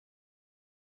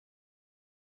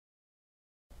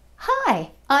Hi,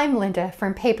 I'm Linda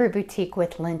from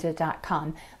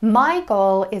paperboutiquewithlinda.com. My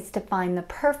goal is to find the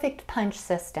perfect punch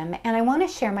system, and I want to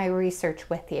share my research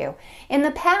with you. In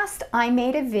the past, I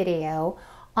made a video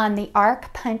on the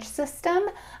ARC punch system,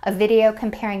 a video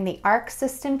comparing the ARC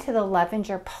system to the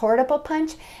Levenger portable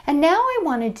punch, and now I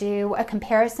want to do a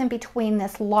comparison between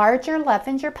this larger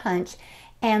Levenger punch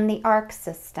and the ARC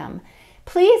system.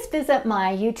 Please visit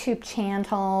my YouTube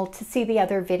channel to see the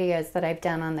other videos that I've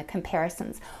done on the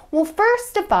comparisons. Well,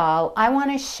 first of all, I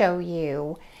want to show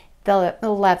you the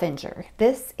Levenger.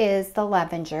 This is the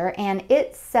Levenger, and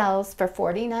it sells for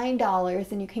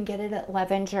 $49, and you can get it at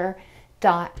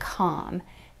levenger.com.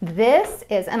 This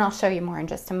is, and I'll show you more in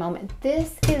just a moment,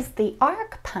 this is the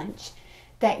ARC punch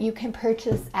that you can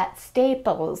purchase at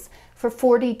Staples for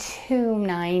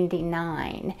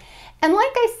 $42.99. And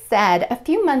like I said, a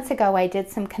few months ago I did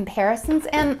some comparisons,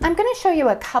 and I'm going to show you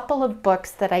a couple of books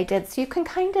that I did so you can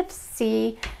kind of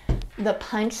see the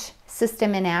punch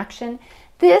system in action.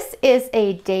 This is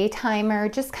a day timer,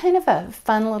 just kind of a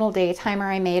fun little day timer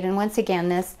I made, and once again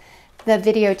the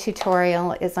video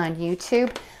tutorial is on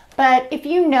YouTube. But if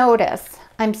you notice,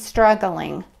 I'm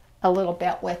struggling a little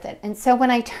bit with it, and so when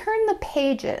I turn the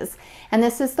pages, and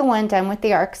this is the one done with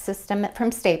the ARC system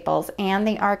from Staples and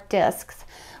the ARC discs,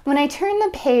 when I turn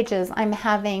the pages, I'm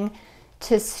having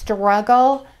to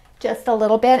struggle just a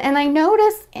little bit. And I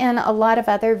notice in a lot of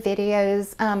other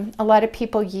videos, a lot of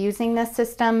people using this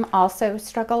system also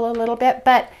struggle a little bit,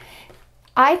 but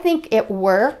I think it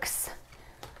works.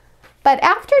 But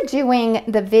after doing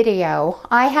the video,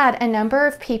 I had a number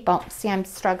of people, see I'm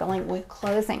struggling with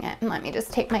closing it, and let me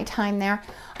just take my time there.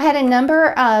 I had a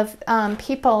number of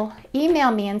people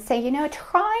email me and say, you know,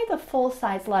 try the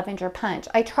full-size Levenger punch.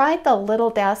 I tried the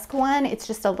little desk one, it's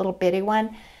just a little bitty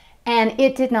one, and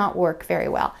it did not work very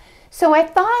well. So I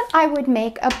thought I would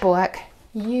make a book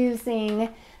using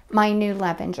my new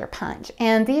Levenger punch.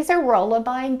 And these are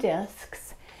roll-a-bind discs.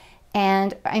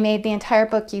 And I made the entire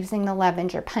book using the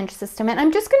Levenger punch system. And I'm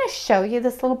just going to show you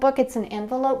this little book. It's an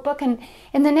envelope book. And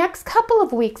in the next couple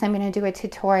of weeks, I'm going to do a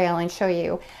tutorial and show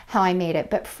you how I made it.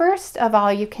 But first of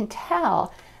all, you can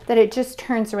tell that it just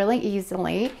turns really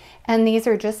easily. And these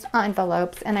are just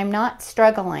envelopes. And I'm not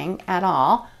struggling at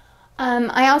all.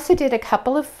 I also did a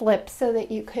couple of flips so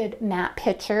that you could map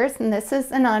pictures. And this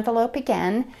is an envelope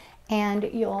again. And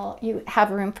you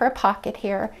have room for a pocket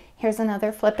here. Here's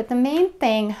another flip. But the main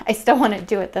thing, I still want to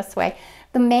do it this way.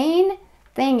 The main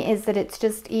thing is that it's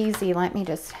just easy. Let me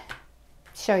just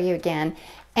show you again.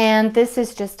 And this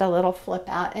is just a little flip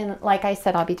out. And like I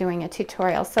said, I'll be doing a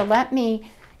tutorial. So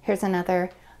here's another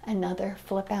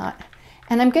flip out.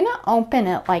 And I'm going to open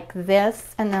it like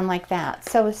this and then like that.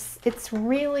 So it's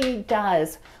really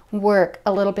does work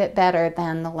a little bit better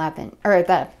than the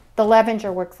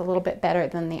Levenger works a little bit better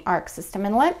than the ARC system.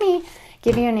 And let me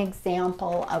give you an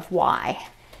example of why.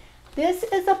 This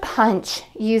is a punch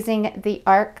using the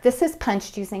ARC. This is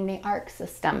punched using the ARC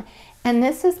system. And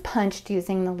this is punched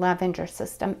using the Levenger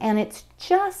system. And it's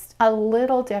just a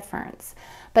little difference.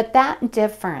 But that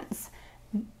difference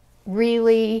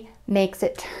really makes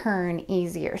it turn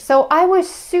easier. So I was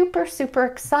super, super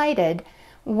excited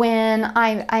when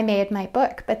I made my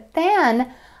book. But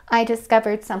then I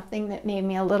discovered something that made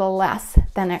me a little less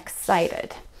than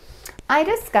excited. I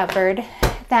discovered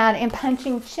that in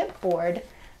punching chipboard,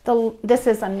 this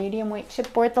is a medium weight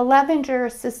chipboard, the Levenger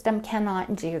system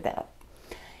cannot do that.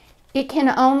 It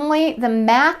can only, the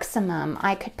maximum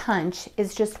I could punch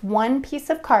is just one piece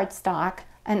of cardstock,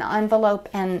 an envelope,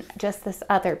 and just this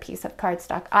other piece of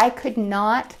cardstock. I could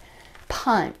not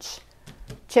punch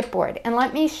chipboard. And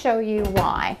let me show you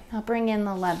why. I'll bring in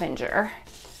the Levenger.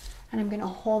 And I'm going to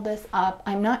hold this up.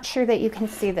 I'm not sure that you can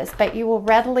see this, but you will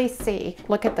readily see,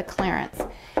 look at the clearance.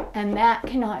 And that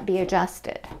cannot be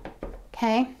adjusted,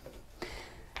 okay?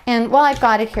 And while I've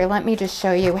got it here, let me just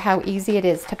show you how easy it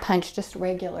is to punch just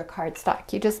regular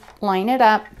cardstock. You just line it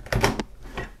up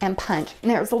and punch. And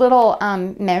there's little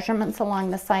measurements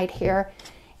along the side here,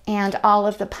 and all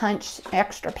of the punch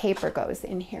extra paper goes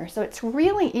in here. So it's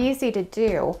really easy to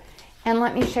do. And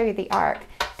let me show you the ARC.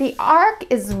 The ARC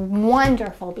is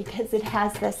wonderful because it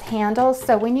has this handle.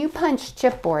 So when you punch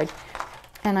chipboard,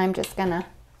 and I'm just gonna,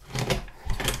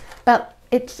 but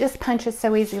it just punches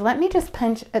so easy. Let me just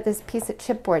punch at this piece of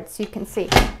chipboard so you can see.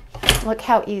 Look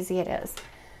how easy it is.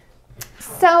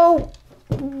 So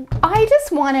I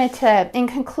just wanted to, in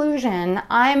conclusion,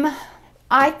 I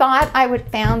thought I would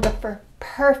found the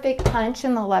perfect punch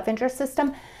in the Levenger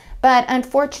system. But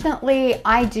unfortunately,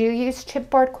 I do use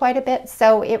chipboard quite a bit,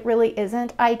 so it really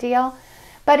isn't ideal.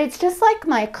 But it's just like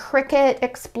my Cricut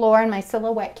Explore and my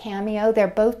Silhouette Cameo. They're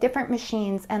both different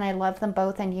machines, and I love them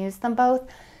both and use them both.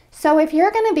 So if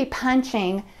you're going to be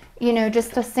punching, you know,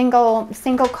 just a single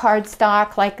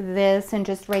cardstock like this and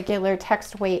just regular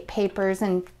text weight papers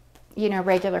and, you know,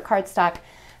 regular cardstock,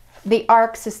 the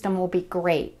arc system will be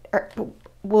great, or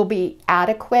will be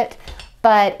adequate.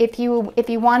 But if you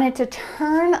wanted to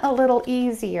turn a little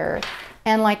easier,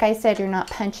 and like I said, you're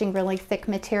not punching really thick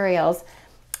materials,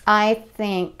 I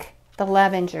think the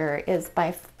Levenger is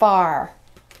by far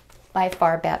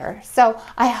better. So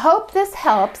I hope this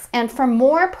helps, and for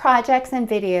more projects and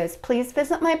videos, please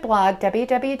visit my blog,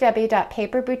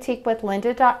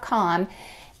 www.paperboutiquewithlinda.com,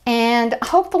 and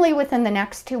hopefully within the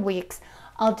next 2 weeks,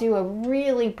 I'll do a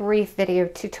really brief video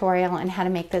tutorial on how to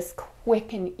make this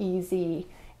quick and easy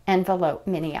envelope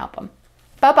mini album.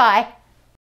 Bye-bye.